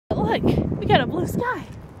look, we got a blue sky.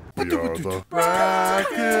 We are the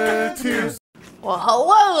Bracketteers. Well,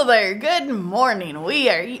 hello there. Good morning. We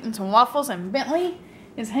are eating some waffles, and Bentley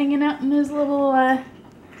is hanging out in his little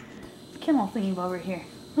kennel thingy over here.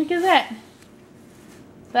 Look at that.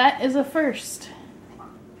 That is a first.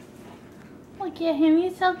 Look at him.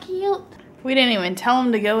 He's so cute. We didn't even tell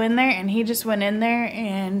him to go in there, and he just went in there,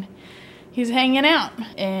 and he's hanging out.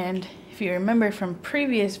 And if you remember from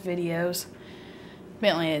previous videos,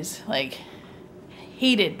 Bentley is like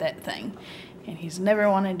hated that thing, and he's never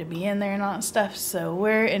wanted to be in there and all that stuff. So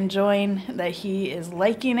we're enjoying that he is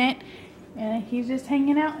liking it, and he's just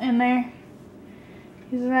hanging out in there.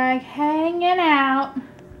 He's like hanging out.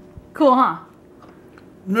 Cool, huh?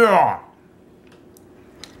 Yeah.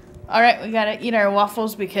 Alright, we gotta eat our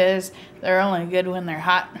waffles because they're only good when they're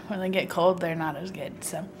hot. When they get cold, they're not as good.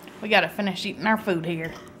 So we gotta finish eating our food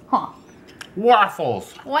here. Huh.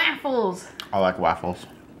 Waffles. Waffles. I like waffles.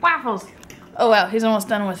 Waffles. Oh wow, he's almost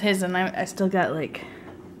done with his, and I still got like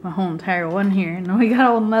my whole entire one here. And we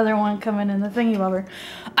got another one coming in the thingy bobber.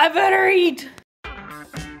 I better eat!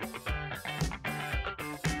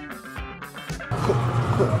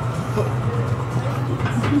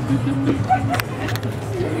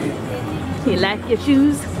 You like your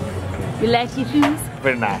shoes? You like your shoes?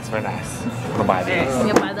 Very nice, very nice. I'm gonna buy these.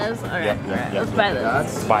 You gonna buy those? Alright, Yep, alright, yep, let's buy those.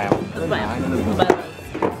 Let's buy them. Let's buy them. Let's buy those.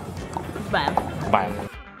 Let's buy them. Buy them.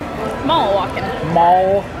 Mall walking.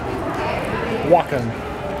 Mall walking.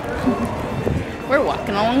 We're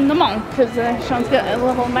walking along the mall because Shaun's got a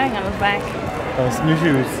little bag on his back. Those new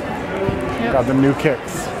shoes. Yep. Got the new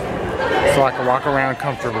kicks. So I can walk around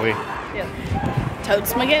comfortably. Yep.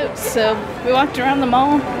 Totes my goats. So we walked around the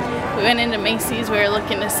mall. We went into Macy's. We were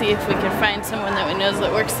looking to see if we could find someone that we know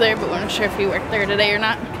that works there, but we're not sure if he worked there today or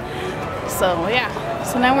not. So yeah.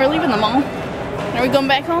 So now we're leaving the mall. Are we going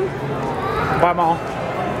back home? Bye, mall.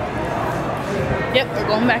 Yep, we're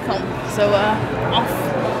going back home. So off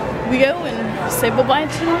we go and say bye-bye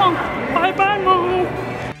to the mall. Bye-bye, mall.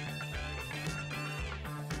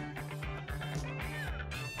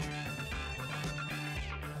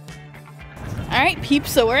 Alright,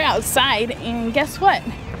 peeps, so we're outside, and guess what?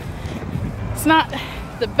 It's not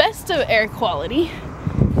the best of air quality,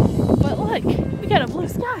 but look, we got a blue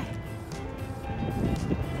sky.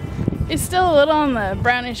 It's still a little on the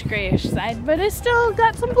brownish grayish side, but it's still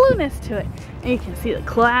got some blueness to it. And you can see the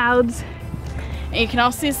clouds, and you can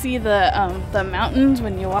also see the mountains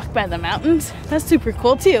when you walk by the mountains. That's super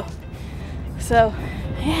cool too. So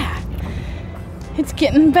yeah, it's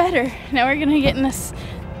getting better. Now we're gonna get in this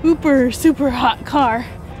super hot car.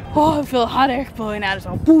 Oh, I feel hot air blowing out. It's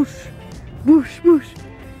all boosh, boosh, boosh.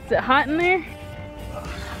 Is it hot in there?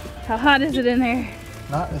 How hot is it in there?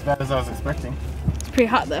 Not as bad as I was expecting. It's pretty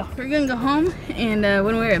hot though. We're gonna go home, and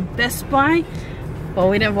when we were at Best Buy, well,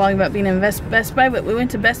 we didn't vlog about being in Best Buy, but we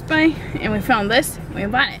went to Best Buy and we found this and we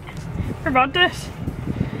bought it. We bought this.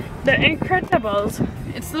 The Incredibles.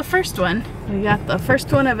 It's the first one. We got the first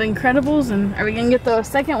one of Incredibles, and are we gonna get the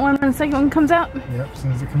second one when the second one comes out? Yep, as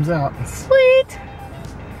soon as it comes out. Sweet!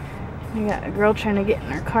 We got a girl trying to get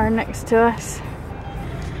in our car next to us.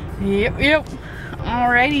 Yep.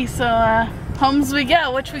 Alrighty, so homes we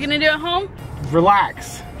go. What we gonna do at home?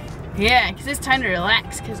 Relax. Yeah, because it's time to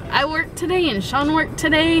relax, because I worked today and Shaun worked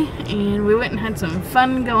today, and we went and had some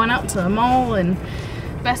fun going out to the mall and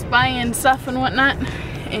Best Buy and stuff and whatnot,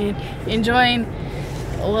 and enjoying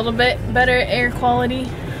a little bit better air quality,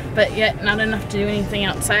 but yet not enough to do anything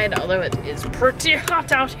outside, although it is pretty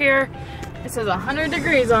hot out here. It says 100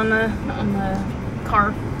 degrees on the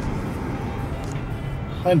car.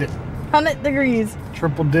 100 degrees.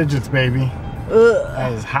 Triple digits, baby. Ugh.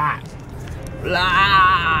 That is hot.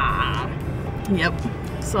 Blah. Yep.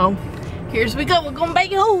 So here's we go. We're going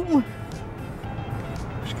back home.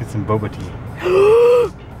 We should get some boba tea.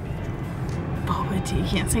 Boba tea. You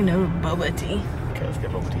can't say no to boba tea. Okay, let's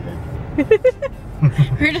get boba tea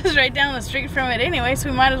then. We're just right down the street from it anyway, so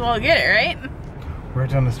we might as well get it, right? We're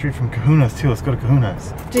right down the street from Kahuna's too. Let's go to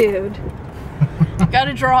Kahuna's. Dude.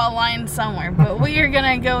 Gotta draw a line somewhere, but we are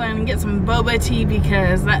gonna go and get some boba tea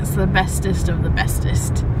because that's the bestest of the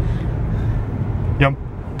bestest. Yum.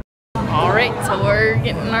 Alright, so we're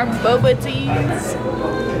getting our boba teas.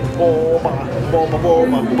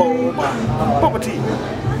 Boba tea.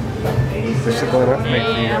 They should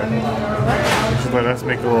let us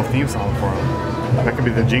make the little theme song for them. That could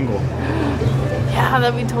be the jingle. Yeah,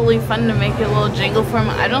 that'd be totally fun to make a little jingle for him.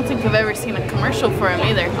 I don't think I've ever seen a commercial for him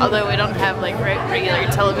either, although we don't have like regular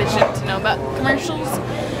television to know about commercials.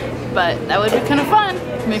 But that would be kind of fun.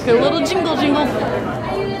 Make a little jingle.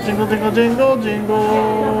 Jingle, jingle, jingle, jingle.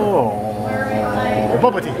 Oh,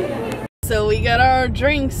 boba tea. So we got our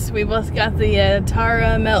drinks. We both got the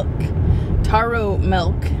taro milk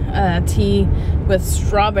tea with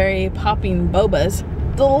strawberry popping bobas.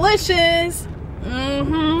 Delicious!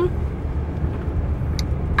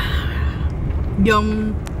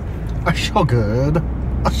 Yum. So good.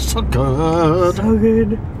 So good. So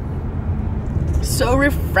good. So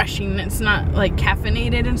refreshing. It's not like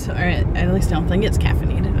caffeinated, and so, or at least I don't think it's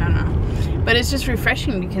caffeinated. I don't know. But it's just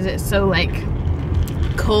refreshing because it's so like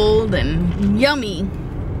cold and yummy.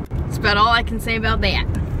 That's about all I can say about that.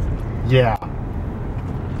 Yeah.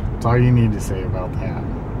 That's all you need to say about that.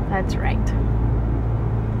 That's right.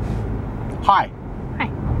 Hi. Hi.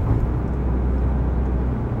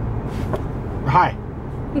 Hi.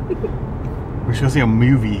 We should go see a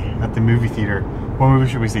movie at the movie theater. What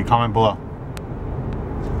movie should we see? Comment below.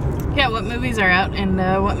 Yeah, what movies are out, and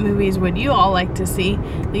what movies would you all like to see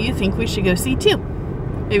that you think we should go see too?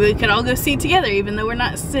 Maybe we could all go see together, even though we're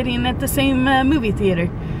not sitting at the same movie theater.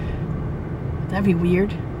 That'd be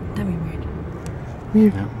weird. That'd be weird.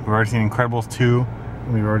 Yeah, we've already seen Incredibles 2,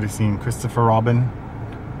 and we've already seen Christopher Robin.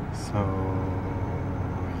 So,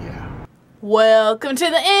 yeah. Welcome to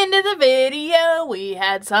the end of the video. We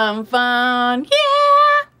had some fun.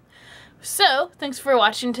 Yeah! So, thanks for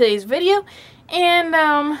watching today's video.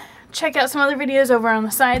 And, check out some other videos over on the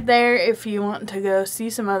side there if you want to go see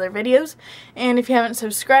some other videos. And if you haven't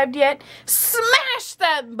subscribed yet, smash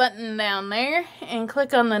that button down there and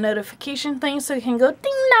click on the notification thing so you can go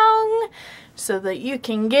ding dong so that you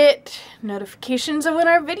can get notifications of when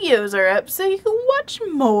our videos are up so you can watch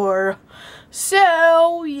more.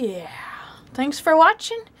 So, yeah. Thanks for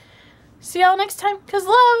watching. See y'all next time, 'cause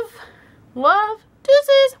love,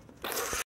 deuces.